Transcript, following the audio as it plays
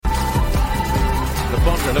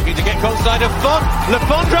Fondre looking to get onside of Font. Le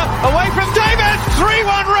Fondre away from Davis.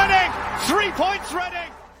 3-1 Reading. 3 points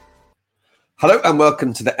Reading. Hello and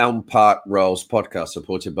welcome to the Elm Park Rolls podcast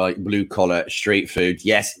supported by Blue Collar Street Food.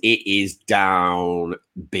 Yes, it is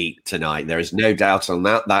downbeat tonight. There is no doubt on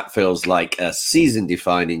that. That feels like a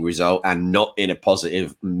season-defining result and not in a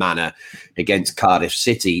positive manner against Cardiff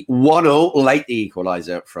City. 1-0, late the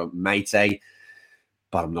equaliser from Meite,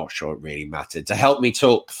 but I'm not sure it really mattered. To help me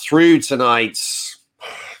talk through tonight's,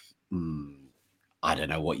 I don't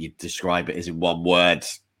know what you'd describe it as in one word,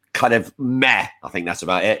 kind of meh. I think that's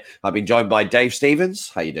about it. I've been joined by Dave Stevens.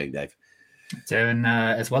 How you doing, Dave? Doing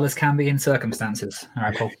as well as can be in circumstances. All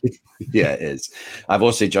right, Paul. Yeah, it is. I've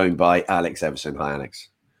also joined by Alex Everson. Hi, Alex.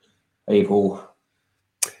 Hey, Paul.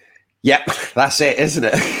 Yep, that's it, isn't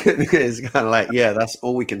it? It's kind of like, yeah, that's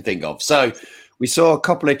all we can think of. So we saw a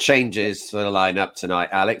couple of changes to the lineup tonight,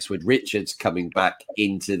 Alex, with Richards coming back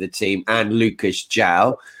into the team and Lucas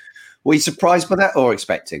João. Were you surprised by that or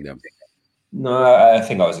expecting them? No, I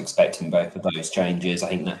think I was expecting both of those changes. I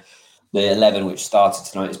think that the 11 which started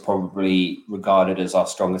tonight is probably regarded as our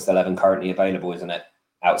strongest 11 currently available, isn't it?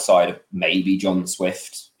 Outside of maybe John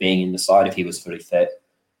Swift being in the side if he was fully fit,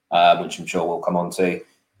 which I'm sure we'll come on to.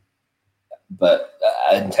 But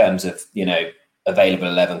in terms of, available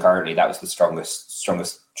 11 currently, that was the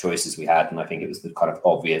strongest choices we had. And I think it was the kind of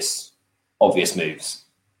obvious moves.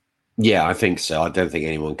 Yeah, I think so. I don't think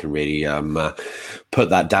anyone can really put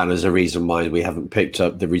that down as a reason why we haven't picked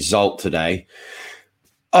up the result today.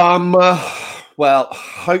 Well,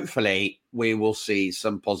 hopefully we will see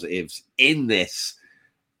some positives in this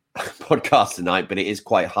podcast tonight, but it is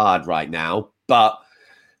quite hard right now. But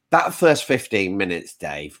that first 15 minutes,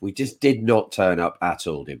 Dave, we just did not turn up at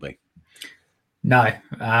all, did we? No.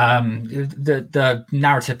 The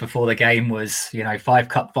narrative before the game was, 5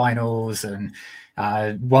 cup finals and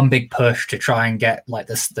one big push to try and get like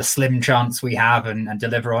the slim chance we have and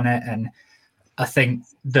deliver on it. And I think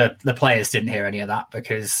the players didn't hear any of that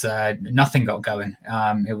because nothing got going.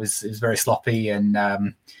 It was very sloppy and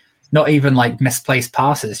not even like misplaced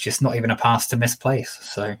passes, just not even a pass to misplace.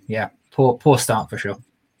 So yeah, poor start for sure.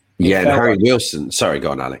 Yeah, and Harry Wilson. Sorry,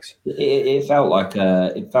 go on, Alex. It felt like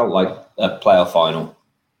a playoff final.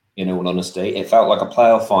 In all honesty, it felt like a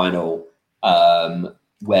playoff final.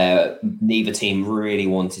 Where neither team really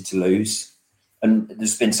wanted to lose. And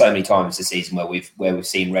there's been so many times this season where we've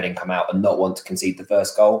seen Reading come out and not want to concede the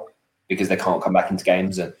first goal because they can't come back into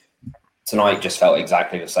games. And tonight just felt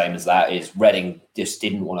exactly the same as that. Is Reading just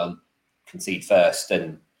didn't want to concede first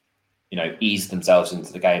and, ease themselves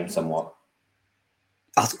into the game somewhat.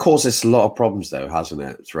 Of course, it's a lot of problems, though, hasn't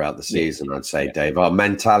it, throughout the season, I'd say, Dave. Our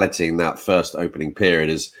mentality in that first opening period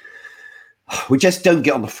is we just don't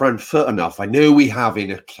get on the front foot enough. I know we have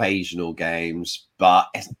in occasional games, but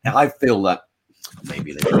I feel that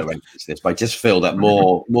maybe they're going to reference this, but I just feel that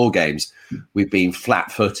more games we've been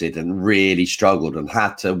flat-footed and really struggled and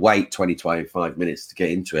had to wait 20, 25 minutes to get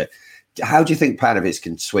into it. How do you think Panovich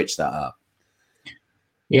can switch that up?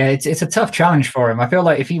 Yeah, it's a tough challenge for him. I feel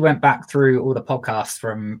like if he went back through all the podcasts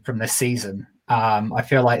from this season, I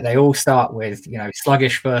feel like they all start with,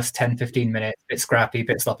 sluggish first 10, 15 minutes, bit scrappy,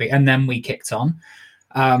 bit sloppy, and then we kicked on.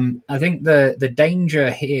 I think the danger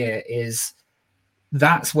here is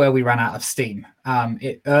that's where we ran out of steam.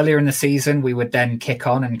 Earlier in the season, we would then kick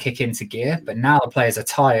on and kick into gear, but now the players are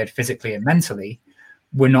tired physically and mentally.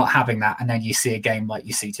 We're not having that, and then you see a game like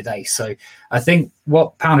you see today. So I think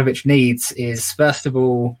what Paunovic needs is, first of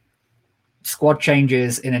all, squad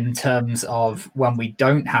changes in terms of when we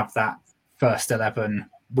don't have that first 11,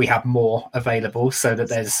 we have more available so that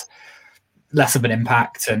there's less of an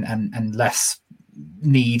impact and less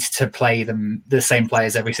need to play the same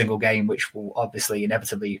players every single game, which will obviously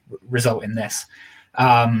inevitably result in this.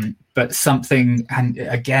 But something, and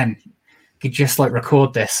again, you could just like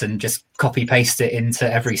record this and just copy paste it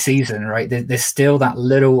into every season, right? There's still that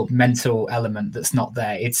little mental element that's not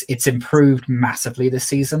there. It's improved massively this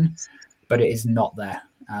season, but it is not there,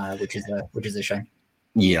 which is a shame.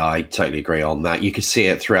 Yeah, I totally agree on that. You could see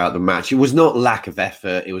it throughout the match. It was not lack of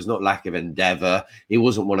effort. It was not lack of endeavour. It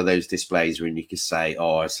wasn't one of those displays when you could say,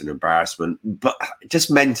 oh, it's an embarrassment. But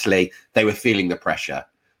just mentally, they were feeling the pressure.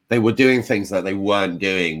 They were doing things that they weren't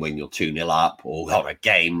doing when you're 2-0 up or on a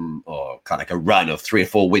game or kind of like a run of 3 or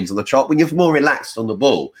 4 wins on the trot. When you're more relaxed on the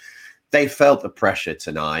ball, they felt the pressure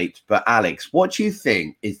tonight. But Alex, what do you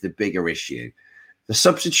think is the bigger issue? The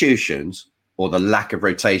substitutions or the lack of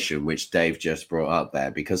rotation, which Dave just brought up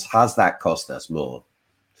there? Because has that cost us more?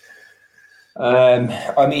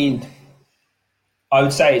 I mean, I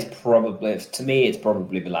would say it's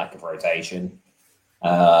probably the lack of rotation.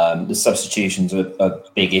 The substitutions are a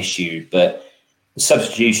big issue, but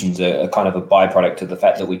substitutions are kind of a byproduct of the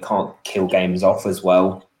fact that we can't kill games off as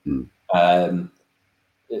well.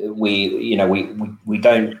 We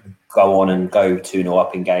don't go on and go 2-0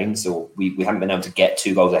 up in games, or we haven't been able to get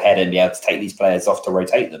 2 goals ahead and be able to take these players off to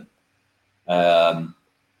rotate them.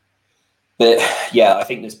 But yeah, I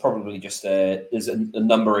think there's probably just there's a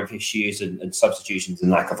number of issues, and substitutions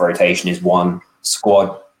and lack of rotation is one.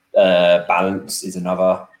 Squad balance is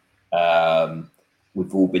another.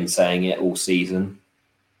 We've all been saying it all season.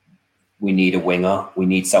 We need a winger. We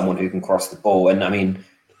need someone who can cross the ball. And I mean,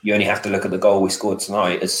 you only have to look at the goal we scored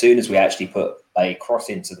tonight. As soon as we actually put a cross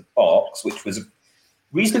into the box, which was a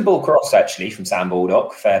reasonable cross actually from Sam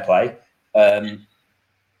Baldock, fair play,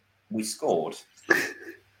 we scored.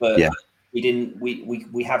 But yeah, we didn't.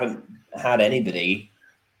 We haven't had anybody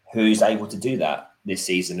who's able to do that this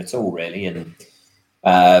season at all, really. And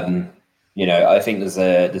I think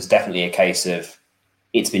there's definitely a case of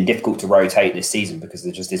it's been difficult to rotate this season because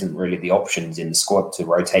there just isn't really the options in the squad to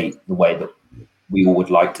rotate the way that we all would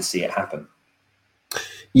like to see it happen.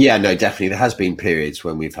 Yeah, no, definitely. There has been periods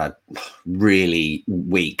when we've had really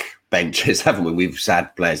weak benches, haven't we? We've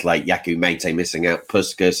had players like Yaku Mete missing out.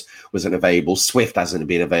 Puskas wasn't available. Swift hasn't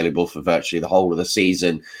been available for virtually the whole of the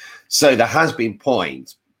season. So there has been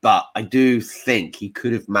points, but I do think he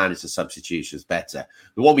could have managed the substitutions better.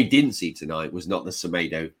 The one we didn't see tonight was not the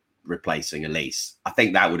Semedo replacing Elise. I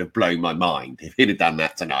think that would have blown my mind if he'd have done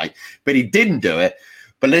that tonight, but he didn't do it.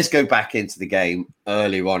 But let's go back into the game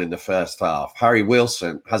earlier on in the first half. Harry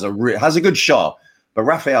Wilson has a good shot, but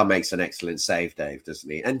Raphael makes an excellent save, Dave, doesn't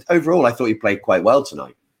he? And overall, I thought he played quite well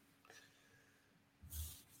tonight.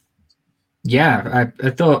 Yeah, I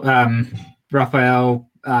thought Raphael,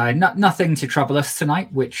 nothing to trouble us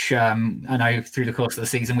tonight, which I know through the course of the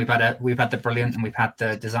season we've had the brilliant and we've had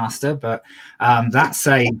the disaster, but that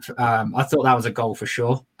save, I thought that was a goal for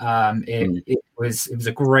sure. It was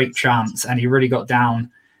a great chance, and he really got down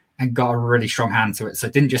and got a really strong hand to it. So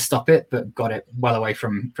didn't just stop it, but got it well away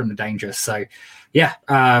from the danger. So yeah,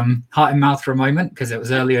 heart in mouth for a moment because it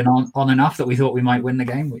was early and on enough that we thought we might win the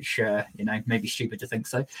game, which maybe stupid to think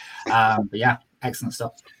so. But yeah, excellent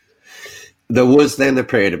stuff. There was then a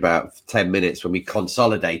period about 10 minutes when we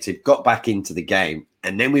consolidated, got back into the game,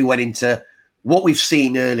 and then we went into what we've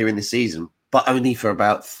seen earlier in the season, but only for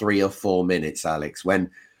about 3 or 4 minutes, Alex, when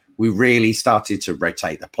we really started to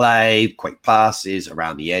rotate the play, quick passes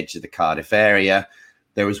around the edge of the Cardiff area.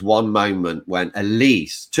 There was one moment when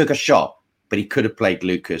Elise took a shot, but he could have played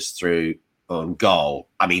Lucas through on goal.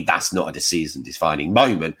 I mean, that's not a season-defining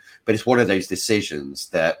moment, but it's one of those decisions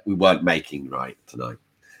that we weren't making right tonight.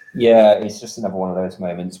 Yeah, it's just another one of those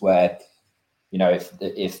moments where,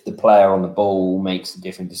 if the player on the ball makes a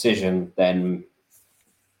different decision, then,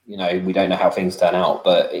 we don't know how things turn out.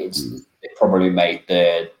 But it probably made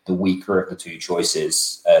the weaker of the two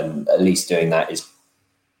choices. And at least doing that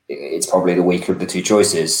it's probably the weaker of the two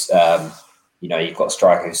choices. You've got a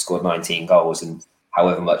striker who scored 19 goals, and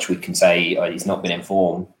however much we can say he's not been in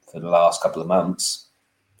form for the last couple of months,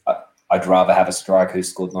 I'd rather have a striker who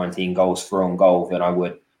scored 19 goals for on goal than I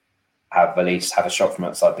would have Elise have a shot from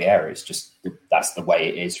outside the area. It's just, that's the way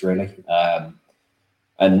it is, really.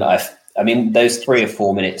 And I mean, those 3 or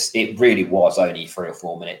 4 minutes, it really was only 3 or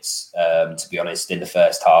 4 minutes, to be honest, in the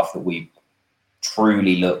first half that we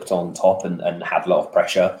truly looked on top and had a lot of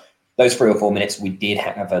pressure. Those 3 or 4 minutes, we did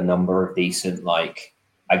have a number of decent,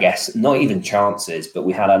 I guess, not even chances, but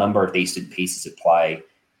we had a number of decent pieces of play.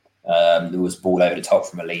 There was ball over the top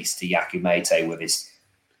from Elise to Yaku Mete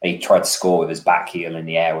he tried to score with his back heel in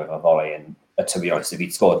the air with a volley. And to be honest, if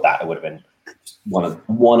he'd scored that, it would have been one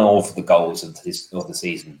of the goals of the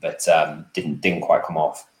season, but didn't quite come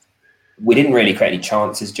off. We didn't really create any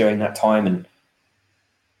chances during that time, and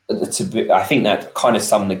I think that kind of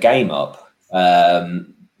summed the game up.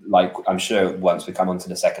 I'm sure once we come on to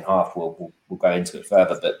the second half, we'll go into it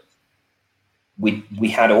further, but we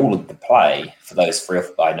had all of the play for those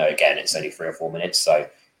I know, again, it's only 3 or 4 minutes, so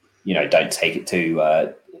don't take it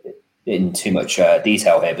in too much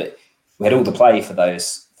detail here, but we had all the play for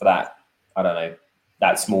that, I don't know,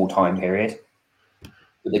 that small time period.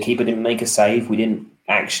 But the keeper didn't make a save. We didn't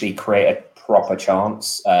actually create a proper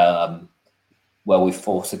chance where we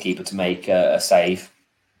forced the keeper to make a save.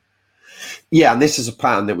 Yeah, and this is a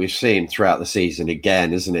pattern that we've seen throughout the season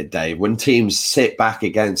again, isn't it, Dave? When teams sit back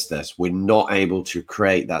against us, we're not able to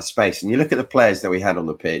create that space. And you look at the players that we had on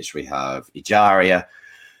the pitch. We have Ejaria,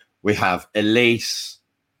 we have Elise.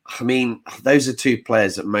 I mean, those are 2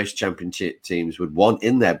 players that most championship teams would want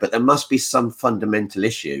in there, but there must be some fundamental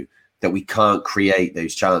issue that we can't create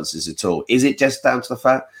those chances at all. Is it just down to the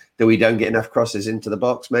fact that we don't get enough crosses into the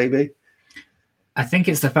box, maybe? I think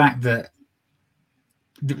it's the fact that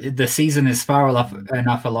the season is far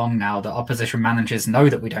enough along now that opposition managers know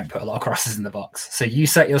that we don't put a lot of crosses in the box. So you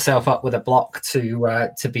set yourself up with a block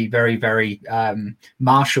to be very, very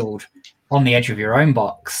marshaled on the edge of your own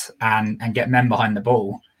box and get men behind the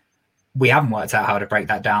ball. We haven't worked out how to break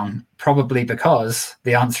that down, probably because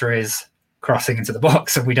the answer is crossing into the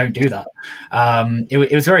box, and we don't do that.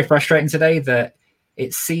 It was very frustrating today that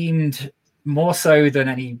it seemed more so than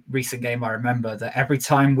any recent game I remember that every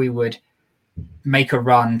time we would make a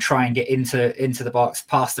run, try and get into the box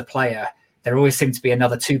past a player, there always seemed to be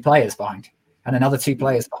another 2 players behind and another 2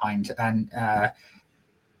 players behind. And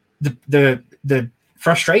the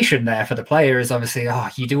frustration there for the player is obviously,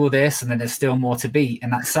 you do all this and then there's still more to beat,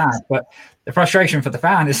 and that's sad. But the frustration for the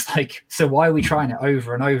fan is like, so why are we trying it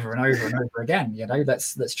over and over and over and over again?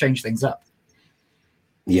 Let's change things up.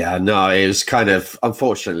 Yeah, no, it was kind of,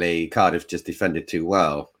 unfortunately, Cardiff just defended too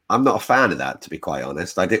well. I'm not a fan of that, to be quite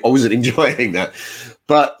honest. I wasn't enjoying that.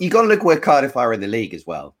 But you got to look where Cardiff are in the league as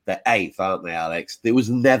well. They're 8th, aren't they, Alex? It was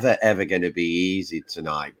never, ever going to be easy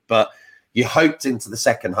tonight. But you hoped into the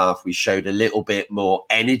second half we showed a little bit more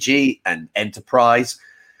energy and enterprise.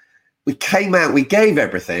 We came out, we gave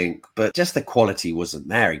everything, but just the quality wasn't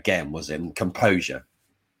there again, was it? And composure.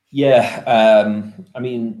 Yeah. I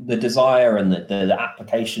mean, the desire and the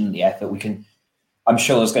application, the effort, I'm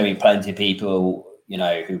sure there's going to be plenty of people,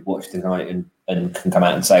 who watched tonight and can come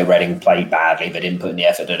out and say Reading played badly, they didn't put in the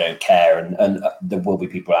effort, they don't care. And there will be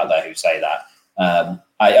people out there who say that.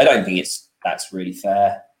 I don't think that's really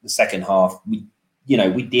fair. The second half, we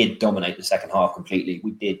did dominate the second half completely.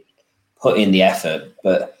 We did put in the effort,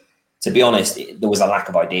 but to be honest, there was a lack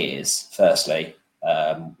of ideas, firstly,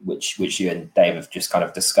 which you and Dave have just kind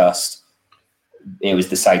of discussed. It was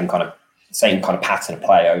the same kind of pattern of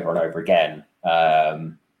play over and over again,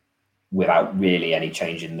 without really any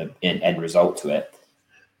change in the end result to it.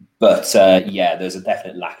 But there's a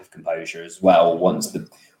definite lack of composure as well once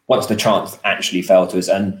the chance actually fell to us.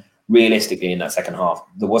 And realistically, in that second half,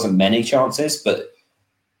 there wasn't many chances, but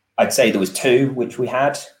I'd say there was 2 which we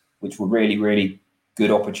had, which were really, really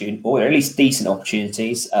good opportunity, or at least decent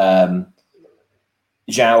opportunities.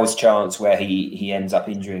 Zhao's chance where he ends up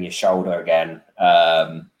injuring his shoulder again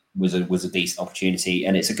was a decent opportunity,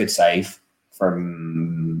 and it's a good save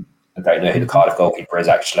from, I don't know who the Cardiff goalkeeper is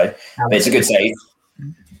actually, but it's a good save.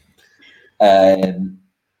 And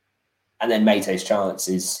then Meite's chance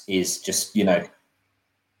is just,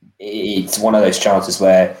 it's one of those chances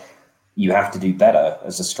where you have to do better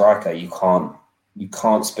as a striker. You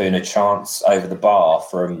can't spoon a chance over the bar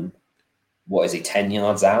from, 10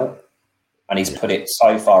 yards out? And he's put it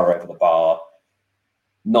so far over the bar,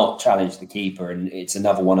 not challenged the keeper. And it's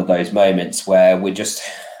another one of those moments where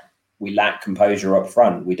we lack composure up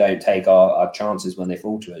front. We don't take our chances when they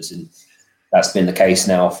fall to us. And that's been the case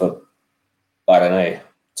now for, I don't know,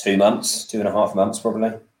 2.5 months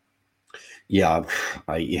probably. Yeah,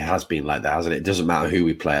 it has been like that, hasn't it? It doesn't matter who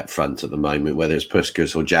we play up front at the moment, whether it's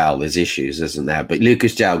Puskas or Zhao, there's issues, isn't there? But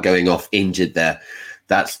Lucas Zhao going off injured there,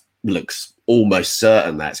 that looks almost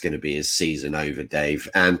certain that's going to be his season over, Dave.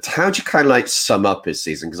 And how do you kind of sum up his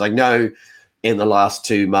season? Because I know in the last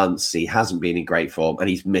 2 months he hasn't been in great form and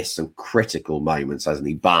he's missed some critical moments, hasn't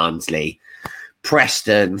he? Barnsley,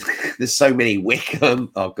 Preston, there's so many,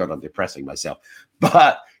 Wickham. Oh, God, I'm depressing myself.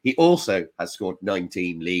 But he also has scored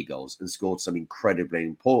 19 league goals and scored some incredibly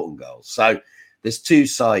important goals. So there's 2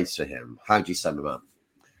 sides to him. How do you sum him up?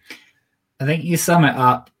 I think you sum it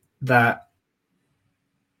up that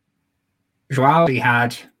Joao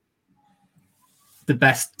had the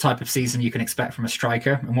best type of season you can expect from a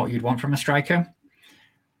striker and what you'd want from a striker.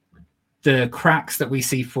 The cracks that we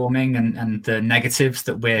see forming and the negatives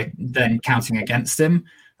that we're then counting against him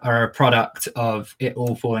are a product of it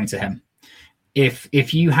all falling to him.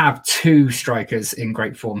 If you have 2 strikers in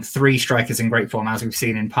great form, 3 strikers in great form, as we've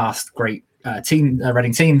seen in past great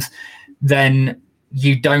Reading teams, then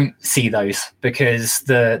you don't see those because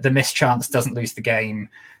the missed chance doesn't lose the game.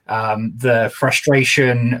 The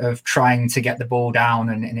frustration of trying to get the ball down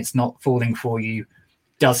and it's not falling for you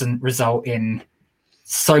doesn't result in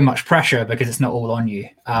so much pressure because it's not all on you.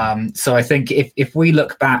 So I think if we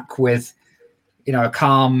look back with a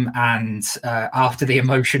calm and after the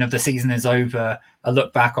emotion of the season is over, a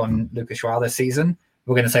look back on Lucas Joao this season,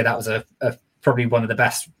 we're going to say that was a probably one of the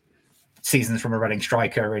best seasons from a Reading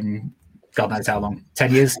striker in God knows how long,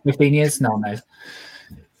 10 years, 15 years, no one knows.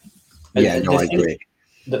 Yeah, no, I agree.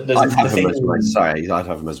 I'd have him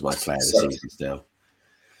as my player this season still.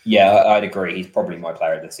 Yeah, I'd agree. He's probably my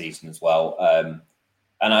player of the season as well.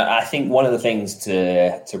 And I think one of the things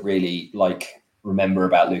to really remember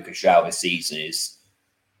about Lucas Joao this season is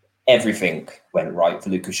everything went right for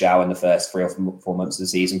Lucas João in the first 3 or 4 months of the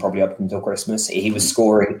season, probably up until Christmas. He was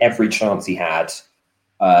scoring every chance he had.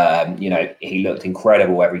 He looked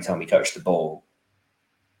incredible every time he touched the ball.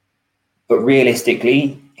 But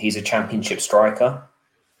realistically, he's a championship striker,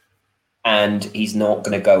 and he's not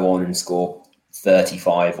going to go on and score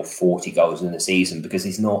 35 or 40 goals in the season because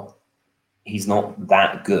he's not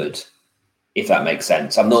that good, if that makes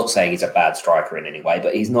sense. I'm not saying he's a bad striker in any way,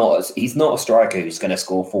 but he's not a striker who's going to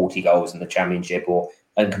score 40 goals in the championship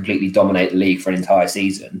and completely dominate the league for an entire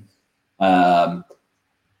season. And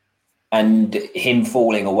him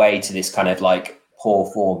falling away to this kind of like poor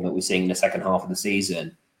form that we're seeing in the second half of the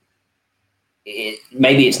season,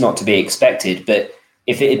 maybe it's not to be expected, but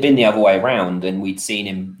if it had been the other way around and we'd seen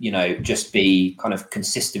him, just be kind of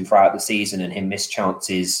consistent throughout the season and him miss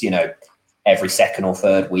chances, every second or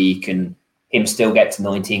third week and him still get to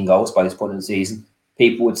 19 goals by this point in the season,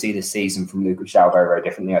 people would see this season from Lucas João very, very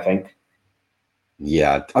differently, I think.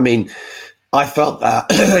 Yeah, I mean, I felt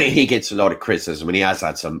that he gets a lot of criticism and he has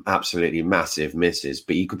had some absolutely massive misses,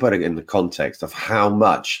 but you could put it in the context of how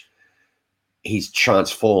much he's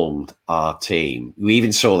transformed our team. We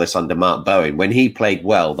even saw this under Mark Bowen. When he played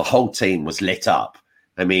well, the whole team was lit up.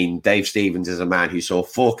 I mean, Dave Stevens is a man who saw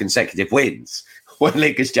 4 consecutive wins when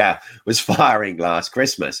Lucas João was firing last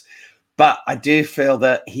Christmas. But I do feel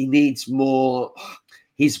that he needs more.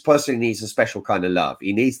 He's personally needs a special kind of love.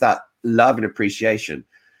 He needs that love and appreciation,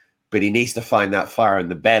 but he needs to find that fire in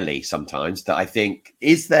the belly sometimes that I think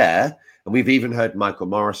is there. And we've even heard Michael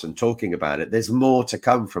Morrison talking about it. There's more to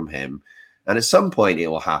come from him. And at some point it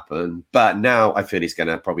will happen. But now I feel he's going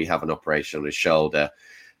to probably have an operation on his shoulder.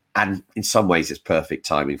 And in some ways it's perfect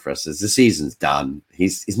timing for us as the season's done.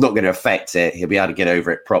 He's not going to affect it. He'll be able to get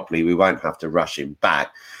over it properly. We won't have to rush him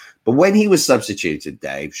back. But when he was substituted,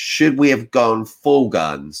 Dave, should we have gone full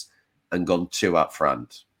guns and gone 2 up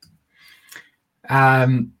front?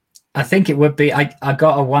 I think it would be. I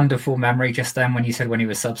got a wonderful memory just then when you said when he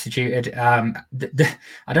was substituted. I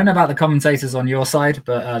don't know about the commentators on your side,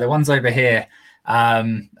 but the ones over here, I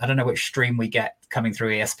don't know which stream we get coming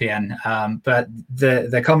through ESPN, but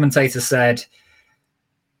the commentator said,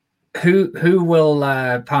 who will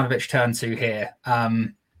Paunovic turn to here?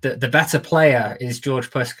 The better player is George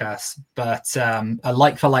Puskas, but a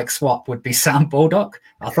like-for-like swap would be Sam Baldock.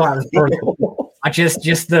 I thought it was brilliant. I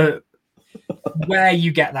just the where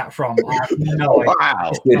you get that from, I have no idea.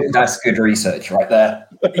 Wow, that's good research right there.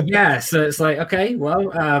 Yeah, so it's like, okay,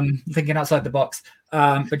 well, thinking outside the box.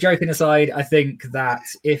 But joking aside, I think that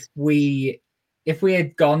if we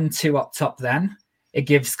had gone 2 up top, then it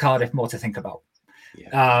gives Cardiff more to think about.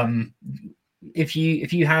 Yeah. If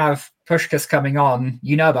you have Puskas coming on,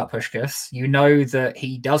 you know about Puskas. You know that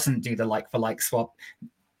he doesn't do the like-for-like swap.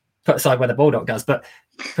 Put aside whether Baldock does, but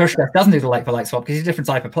Puskas doesn't do the like-for-like swap because he's a different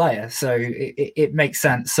type of player. So it makes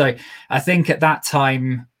sense. So I think at that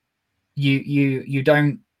time, you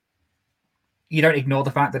don't ignore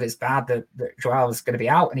the fact that it's bad that João is going to be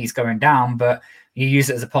out and he's going down, but you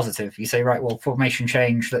use it as a positive. You say, right, well, formation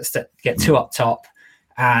change. Let's get 2 up top.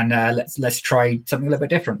 And let's try something a little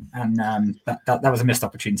bit different. And that was a missed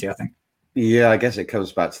opportunity, I think. Yeah, I guess it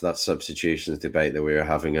comes back to that substitutions debate that we were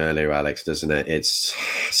having earlier, Alex, doesn't it? It's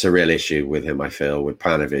a real issue with him, I feel, with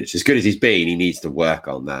Paunovic. As good as he's been, he needs to work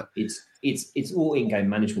on that. It's all in-game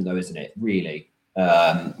management, though, isn't it? Really.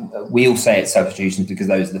 We all say it's substitutions because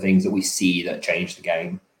those are the things that we see that change the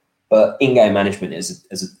game. But in-game management as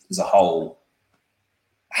a whole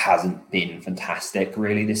hasn't been fantastic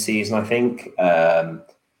really this season, I think.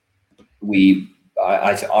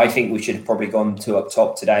 I think we should have probably gone 2 up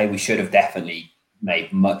top today. We should have definitely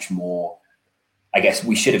made much more. I guess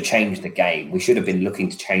we should have changed the game. We should have been looking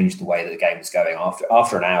to change the way that the game was going.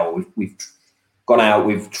 After an hour, we've gone out,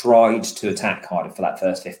 we've tried to attack Cardiff for that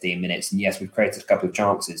first 15 minutes. And yes, we've created a couple of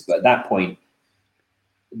chances. But at that point,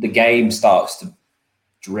 the game starts to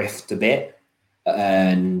drift a bit.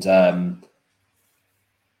 And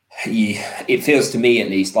it feels to me, at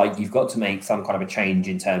least, like you've got to make some kind of a change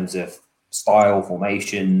in terms of style,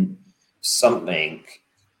 formation, something,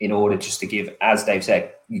 in order just to give, as Dave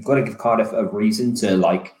said, you've got to give Cardiff a reason to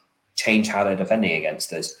like change how they're defending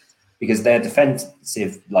against us, because their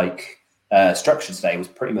defensive structure today was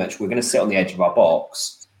pretty much, we're going to sit on the edge of our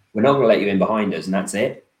box, we're not going to let you in behind us, and that's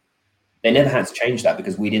it. They never had to change that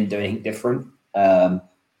because we didn't do anything different.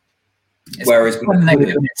 Whereas they were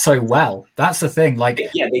doing it so well, that's the thing. Like,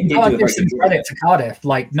 yeah, they did give some credit to Cardiff.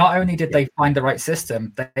 Like, not only did they find the right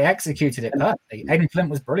system, they executed it perfectly. Aidan Flint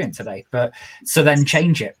was brilliant today, but so then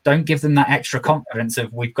change it. Don't give them that extra confidence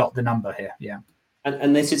of we've got the number here. Yeah,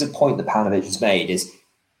 and this is a point that Paunovic has made: is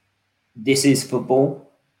this is football.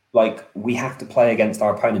 like, we have to play against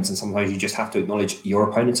our opponents, and sometimes you just have to acknowledge your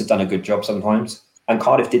opponents have done a good job sometimes. And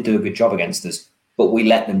Cardiff did do a good job against us, but we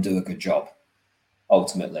let them do a good job,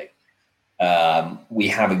 ultimately. We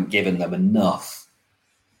haven't given them enough.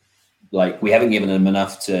 Like, we haven't given them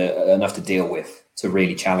enough to deal with, to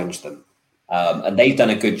really challenge them. And they've done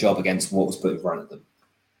a good job against what was put in front of them.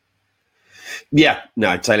 Yeah,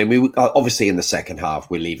 no, totally. We obviously in the second half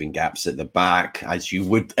we're leaving gaps at the back, as you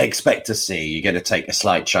would expect to see. You're going to take a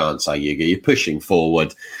slight chance, are you? You're pushing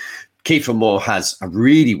forward. Kiefer Moore has a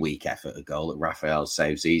really weak effort at goal that Raphael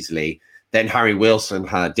saves easily. Then Harry Wilson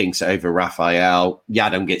dinks it over Raphael.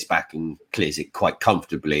 Yadam gets back and clears it quite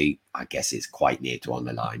comfortably. I guess it's quite near to on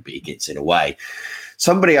the line, but he gets it away.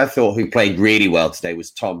 Somebody I thought who played really well today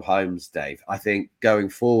was Tom Holmes, Dave. I think going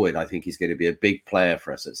forward, I think he's going to be a big player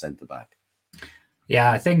for us at centre-back. Yeah,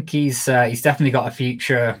 I think he's definitely got a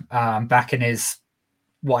future back in his,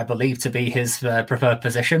 what I believe to be his preferred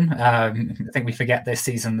position. I think we forget this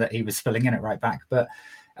season that he was filling in at right back, but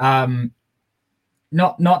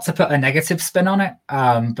not to put a negative spin on it,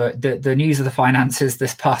 but the news of the finances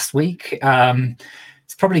this past week,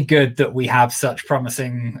 it's probably good that we have such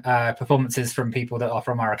promising performances from people that are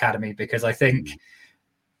from our academy, because I think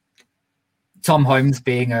Tom Holmes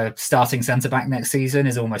being a starting centre-back next season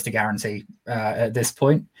is almost a guarantee at this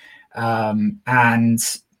point. And,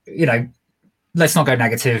 you know, let's not go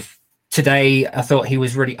negative. Today, I thought he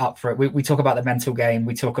was really up for it. We talk about the mental game.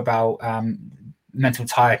 We talk about mental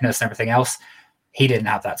tiredness and everything else. He didn't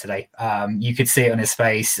have that today. You could see it on his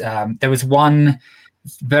face. There was one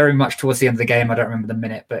very much towards the end of the game. I don't remember the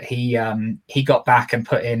minute, but he got back and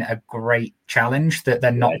put in a great challenge that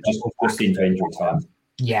they're not just into injury time.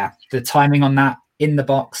 Yeah, the timing on that in the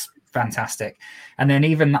box, fantastic. And then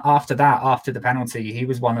even after that, after the penalty, he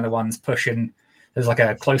was one of the ones pushing. There's like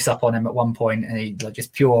a close up on him at one point, and he like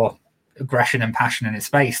just pure aggression and passion in his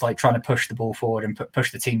face, like trying to push the ball forward and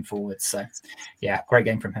push the team forward. So, yeah, great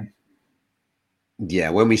game from him.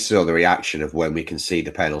 Yeah, when we saw the reaction of when we can see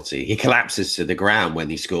the penalty, he collapses to the ground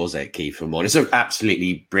when he scores it, Kiefer Moore. It's an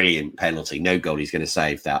absolutely brilliant penalty. No goalie's going to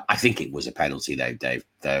save that. I think it was a penalty, though, Dave.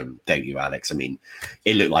 Don't you, Alex? I mean,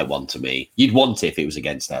 it looked like one to me. You'd want it if it was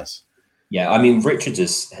against us. Yeah, I mean,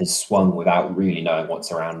 Richards has swung without really knowing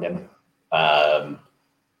what's around him. And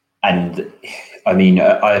I mean,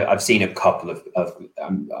 I've seen a couple of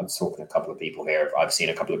I'm talking to a couple of people here. I've seen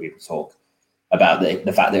a couple of people talk about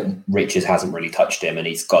the fact that Richards hasn't really touched him and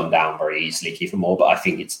he's gone down very easily, Kiefer Moore. But I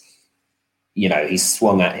think it's, you know, he's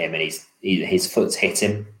swung at him and his foot's hit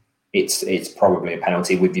him. It's probably a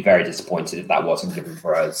penalty. We'd be very disappointed if that wasn't given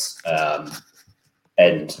for us.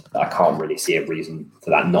 And I can't really see a reason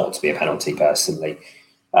for that not to be a penalty personally.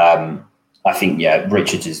 I think, yeah,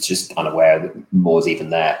 Richards is just unaware that Moore's even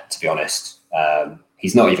there, to be honest.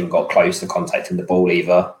 He's not even got close to contacting the ball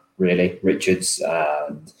either, really, Richards.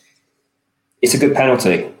 It's a good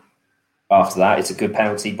penalty. After that, it's a good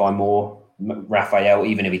penalty by Moore. Raphael,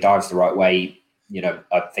 even if he dives the right way, you know,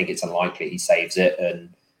 I think it's unlikely he saves it.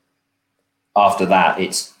 And after that,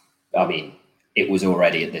 it was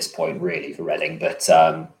already at this point really for Reading. But,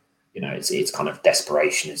 you know, it's kind of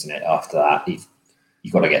desperation, isn't it? After that,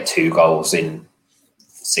 you've got to get 2 goals in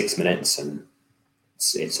 6 minutes, and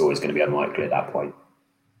it's always going to be unlikely at that point.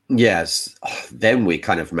 Yes. Then we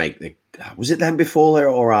kind of make the... Was it then before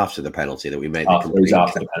or after the penalty that we made after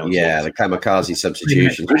the penalty? Yeah, the kamikaze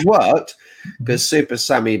substitution, which worked because Super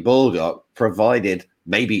Sammy Baldock provided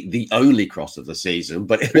maybe the only cross of the season,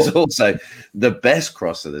 but it was also the best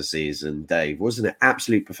cross of the season, Dave. Wasn't it?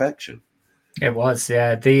 Absolute perfection. It was,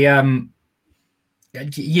 yeah. You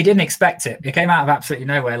didn't expect it. It came out of absolutely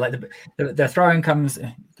nowhere. Like the throw-in comes...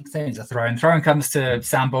 It's a throw-in. Throw-in comes to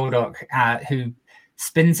Sam Baldock, who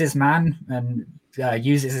spins his man and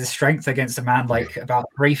uses his strength against a man like about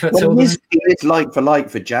 3 foot tall. It's like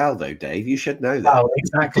for Jal, though, Dave. You should know that. Oh,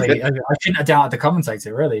 exactly. I shouldn't have doubted the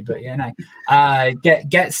commentator, really, but you know,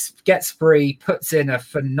 gets free, puts in a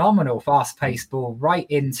phenomenal fast-paced ball right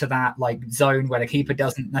into that like zone where the keeper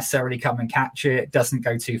doesn't necessarily come and catch it, doesn't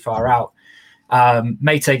go too far out.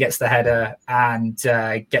 Mate gets the header and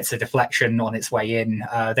gets a deflection on its way in.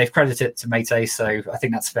 They've credited it to Mate, so I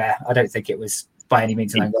think that's fair. I don't think it was by any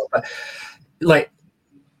means an own goal, but like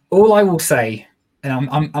all I will say, and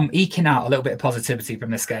I'm eking out a little bit of positivity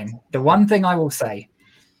from this game. The one thing I will say,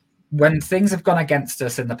 when things have gone against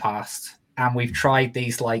us in the past and we've tried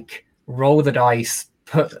these like roll the dice,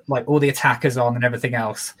 put like all the attackers on and everything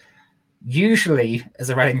else, usually as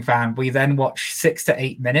a Reading fan, we then watch 6 to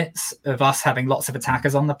 8 minutes of us having lots of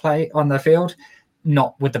attackers on the field,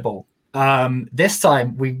 not with the ball. This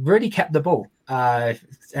time we really kept the ball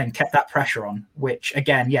and kept that pressure on, which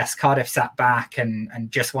again, yes, Cardiff sat back and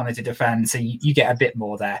just wanted to defend, so you get a bit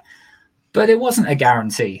more there. But it wasn't a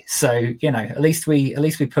guarantee. So, at least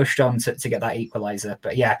we pushed on to get that equalizer.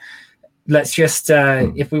 But yeah, let's just,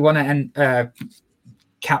 if we want to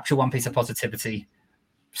capture one piece of positivity,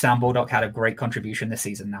 Sam Baldock had a great contribution this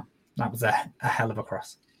season now. That was a hell of a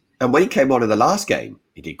cross. And when he came on in the last game,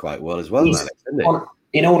 he did quite well as well, Alex, didn't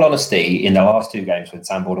he? In all honesty, in the last 2 games when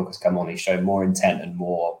Sam Baldock has come on, he's shown more intent and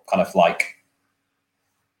more kind of like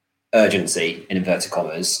urgency, in inverted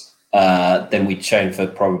commas, than we'd shown for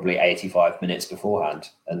probably 85 minutes beforehand.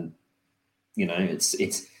 And,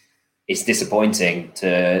 it's disappointing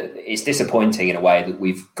in a way that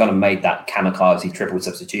we've kind of made that kamikaze triple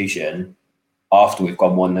substitution after we've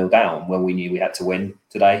gone 1-0 down when we knew we had to win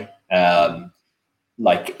today.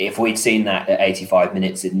 Like if we'd seen that at 85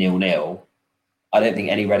 minutes at 0-0, I don't think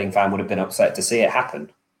any Reading fan would have been upset to see it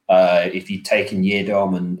happen. If you'd taken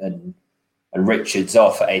Yeardom and Richards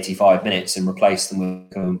off at 85 minutes and replaced them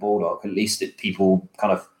with Cohen Baldock, at least people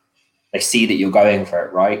kind of, they see that you're going for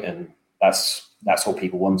it, right? And that's what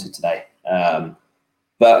people wanted today.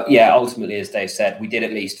 But yeah, ultimately, as Dave said, we did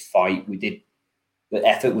at least fight. The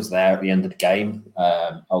effort was there at the end of the game.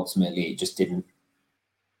 Ultimately, it just didn't.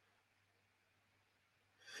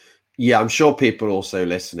 Yeah, I'm sure people also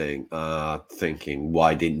listening are thinking,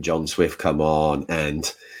 why didn't John Swift come on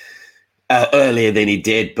and earlier than he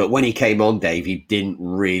did? But when he came on, Dave, he didn't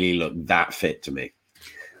really look that fit to me.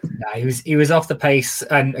 No, he was off the pace,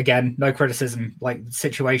 and again, no criticism. Like the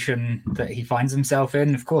situation that he finds himself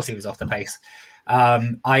in, of course, he was off the pace.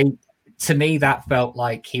 To me, that felt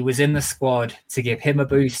like he was in the squad to give him a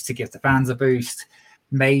boost, to give the fans a boost.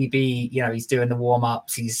 Maybe he's doing the warm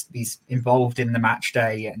ups, he's involved in the match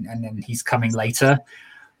day, and then he's coming later.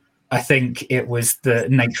 I think it was the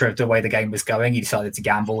nature of the way the game was going. He decided to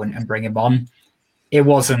gamble and bring him on. It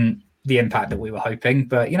wasn't the impact that we were hoping,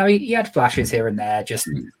 but he had flashes here and there, just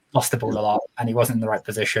lost the ball a lot, and he wasn't in the right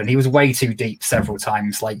position. He was way too deep several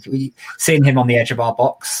times. Like we seen him on the edge of our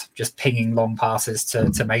box, just pinging long passes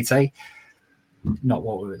to Mate. Not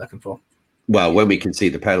what we were looking for. Well, when we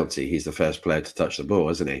concede the penalty, he's the first player to touch the ball,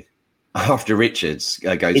 isn't he? After Richards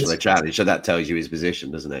goes for the challenge, so that tells you his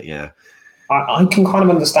position, doesn't it? Yeah. I can kind of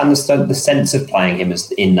understand the sense of playing him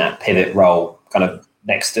as in that pivot role, kind of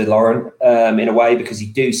next to Lauren, in a way, because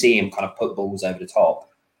you do see him kind of put balls over the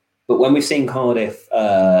top. But when we've seen Cardiff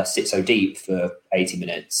sit so deep for 80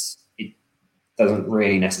 minutes, it doesn't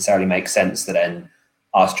really necessarily make sense to then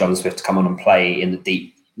ask John Swift to come on and play in the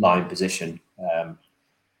deep line position.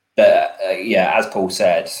 But as Paul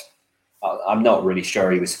said, I'm not really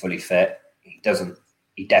sure he was fully fit. He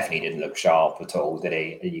definitely didn't look sharp at all, did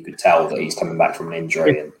he? And you could tell that he's coming back from an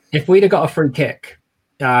injury. If we'd have got a free kick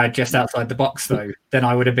just outside the box, though, then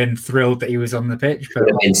I would have been thrilled that he was on the pitch. But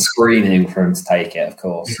would have been screaming for him to take it, of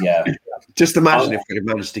course. Yeah. Just imagine if we'd have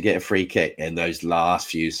managed to get a free kick in those last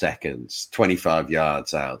few seconds, 25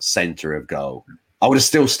 yards out, centre of goal. I would have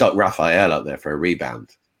still stuck Raphael up there for a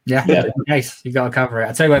rebound. Yeah. In case you got to cover it.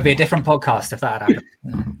 I tell you what, it'd be a different podcast if that had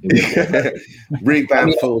happened.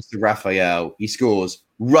 Rebound falls to Raphael. He scores,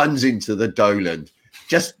 runs into the Dolan.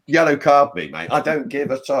 Just yellow card me, mate. I don't give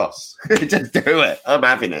a toss. Just do it. I'm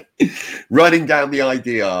having it. Running down the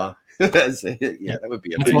IDR. That's it. Yeah, that would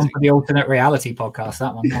be amazing. That's one for the alternate reality podcast.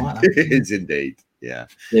 That one. I like that. It is indeed. Yeah.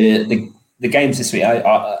 The games this week.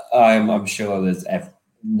 I'm sure there's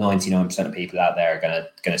 99% of people out there are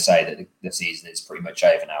going to say that the season is pretty much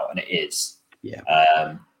over now, and it is.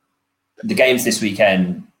 Yeah. The games this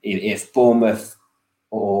weekend, if Bournemouth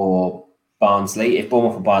or Barnsley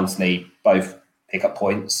both pick up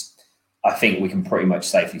points, I think we can pretty much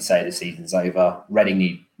safely say the season's over.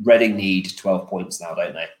 Reading need 12 points now,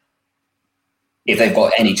 don't they? If they've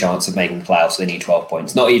got any chance of making the playoffs, they need 12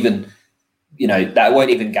 points. Not even, that won't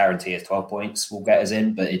even guarantee us 12 points will get us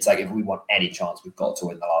in, but it's like if we want any chance, we've got to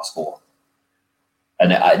win the last 4.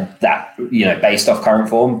 And that, based off current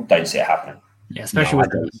form, don't see it happening. Yeah, especially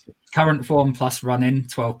with current form plus running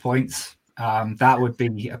 12 points. That would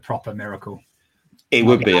be a proper miracle. It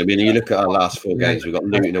would be. I mean, you look at our last 4 games, we've got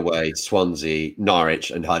Luton away, Swansea, Norwich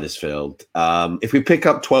and Huddersfield. If we pick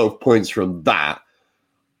up 12 points from that,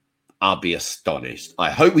 I'll be astonished. I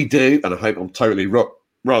hope we do, and I hope I'm totally wrong,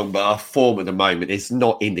 but our form at the moment is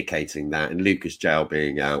not indicating that, and Lucas João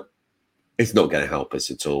being out, it's not going to help us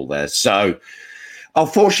at all there. So,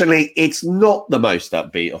 unfortunately, it's not the most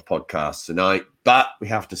upbeat of podcasts tonight, but we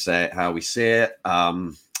have to say it how we see it.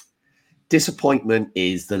 Disappointment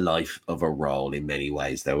is the life of a role in many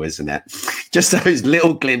ways, though, isn't it? Just those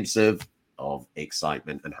little glimpses of, of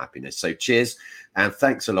excitement and happiness. So cheers and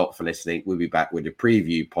thanks a lot for listening. We'll be back with a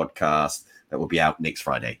preview podcast that will be out next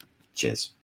Friday. Cheers.